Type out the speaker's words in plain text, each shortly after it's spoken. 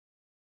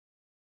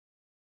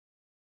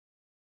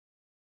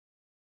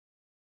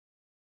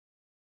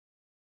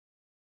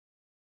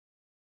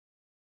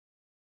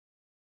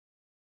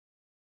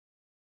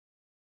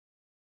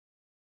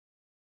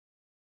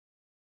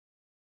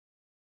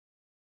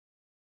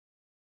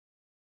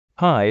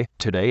Hi,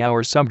 today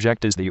our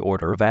subject is the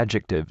order of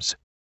adjectives.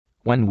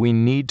 When we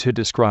need to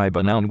describe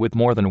a noun with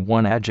more than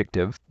one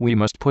adjective, we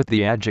must put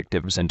the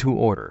adjectives into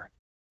order.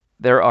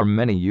 There are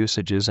many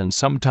usages and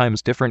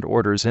sometimes different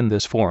orders in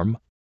this form.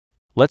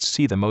 Let's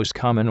see the most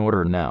common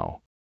order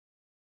now.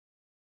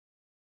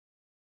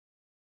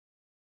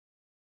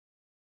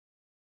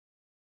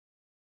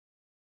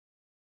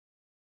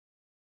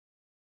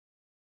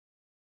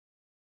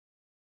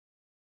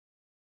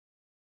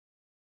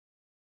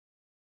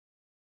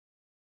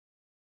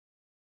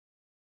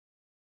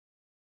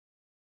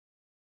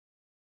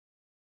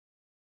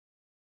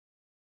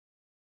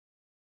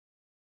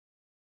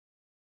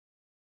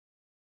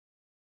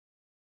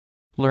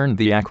 Learn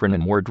the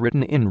acronym word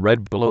written in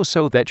red below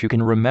so that you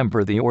can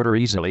remember the order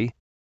easily.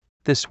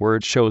 This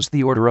word shows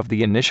the order of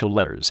the initial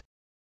letters.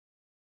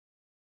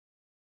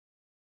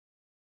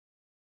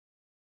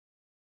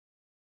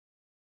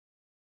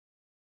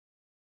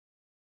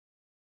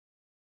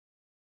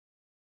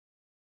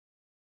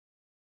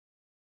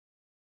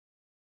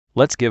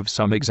 Let's give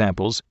some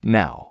examples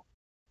now.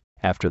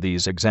 After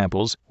these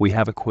examples, we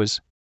have a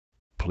quiz.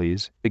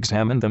 Please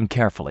examine them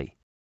carefully.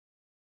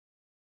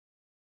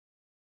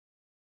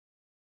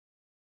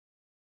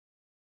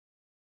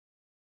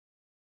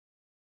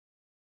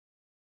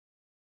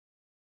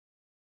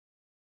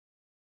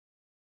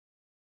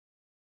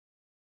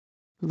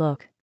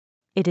 Look,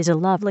 it is a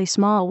lovely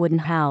small wooden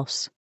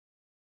house.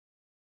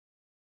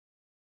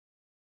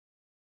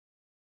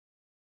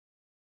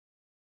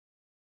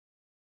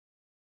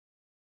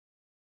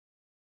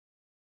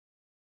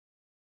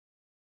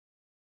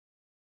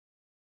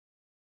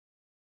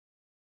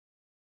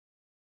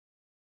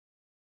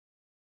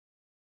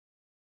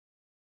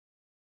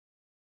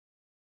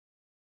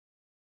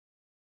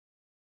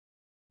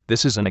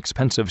 This is an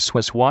expensive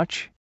Swiss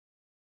watch.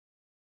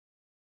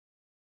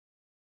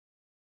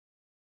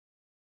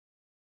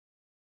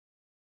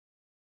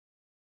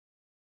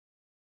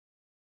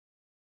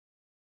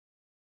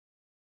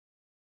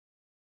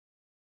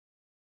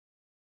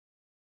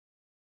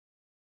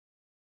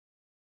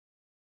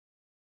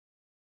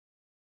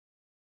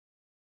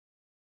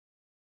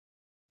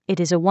 It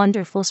is a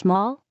wonderful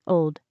small,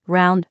 old,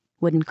 round,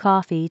 wooden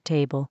coffee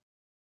table.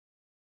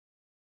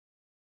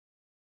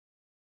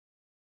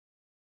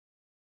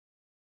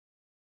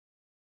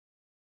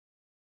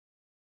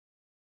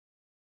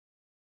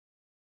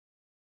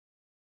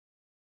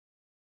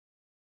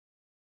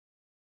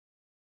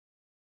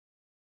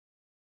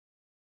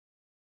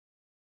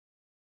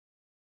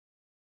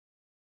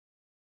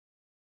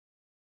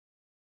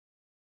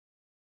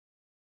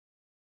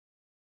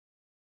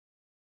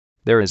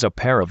 There is a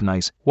pair of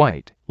nice,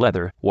 white,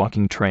 leather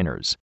walking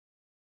trainers.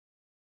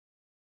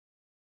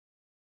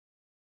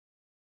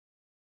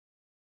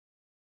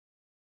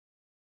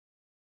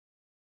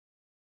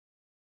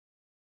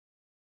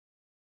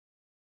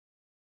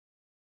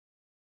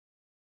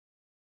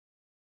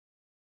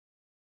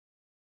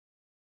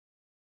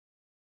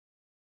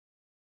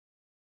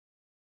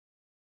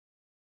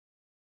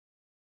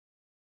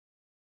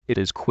 It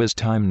is quiz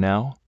time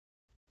now.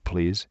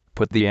 Please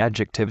put the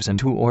adjectives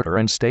into order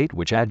and state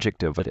which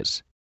adjective it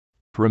is.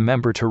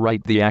 Remember to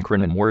write the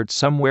acronym word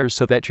somewhere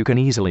so that you can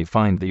easily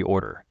find the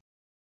order.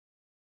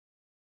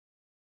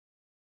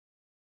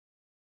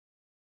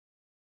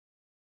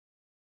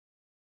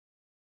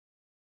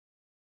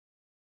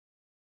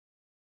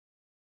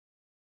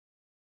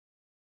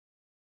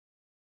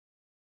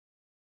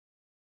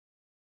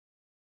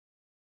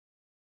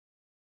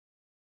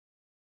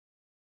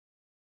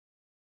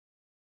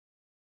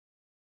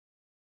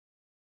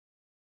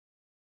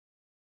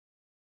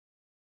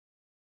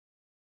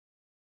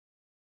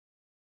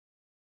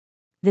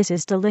 This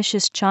is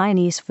delicious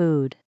Chinese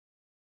food.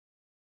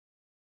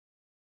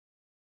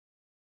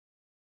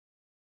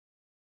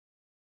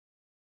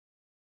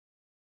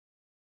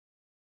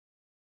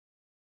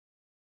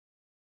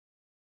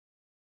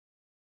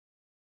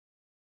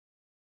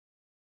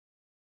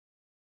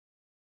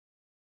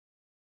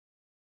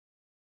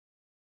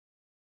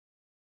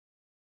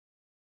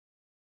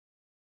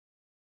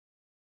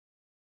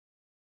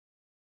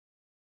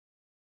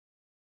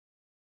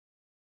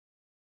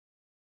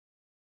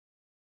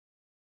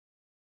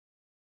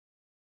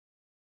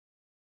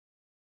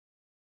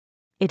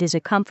 It is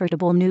a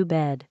comfortable new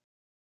bed.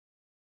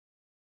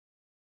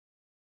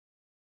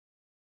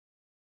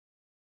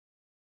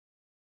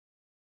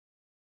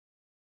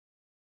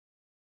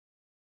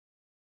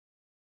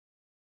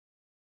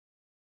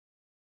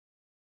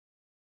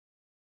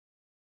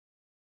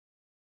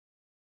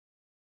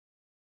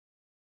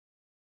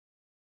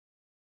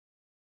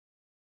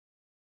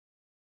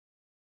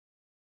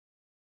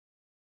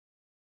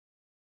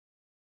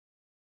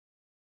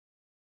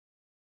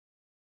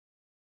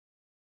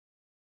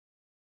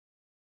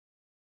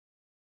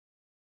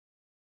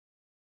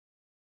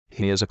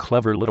 He is a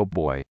clever little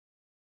boy.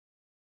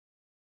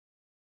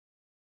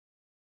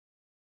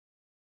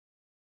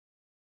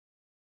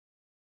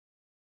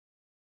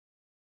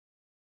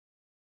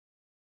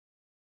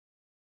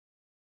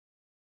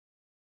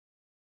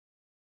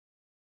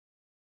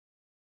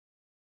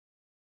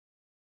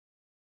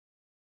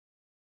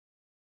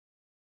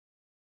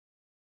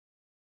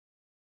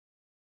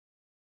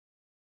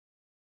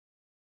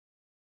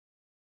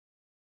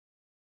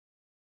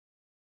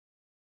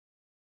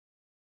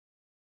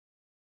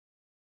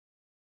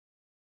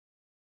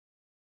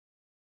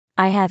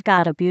 I have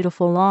got a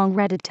beautiful long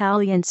red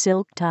Italian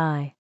silk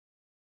tie.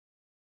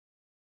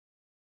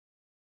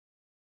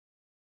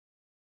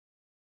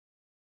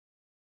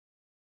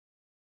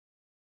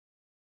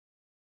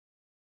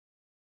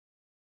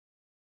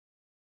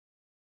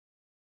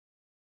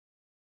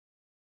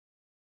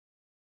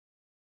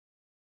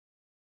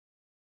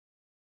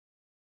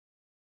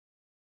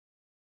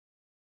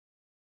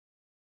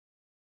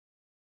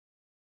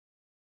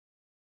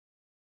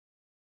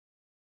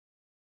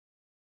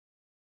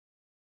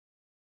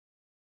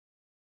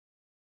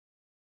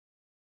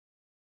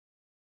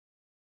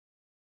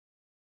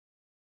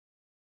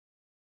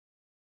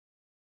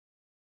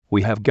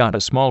 We have got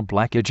a small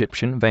black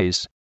Egyptian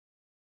vase.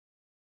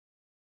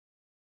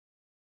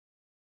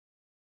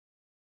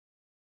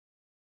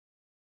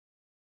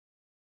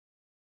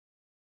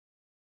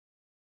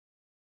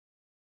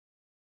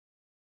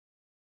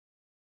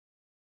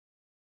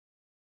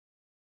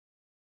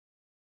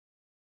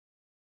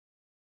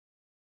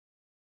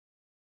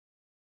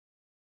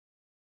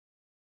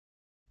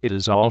 It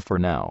is all for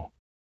now.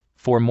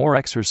 For more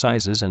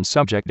exercises and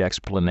subject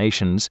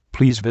explanations,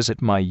 please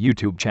visit my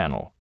YouTube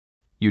channel.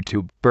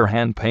 YouTube,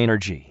 Burhan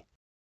Peynirci.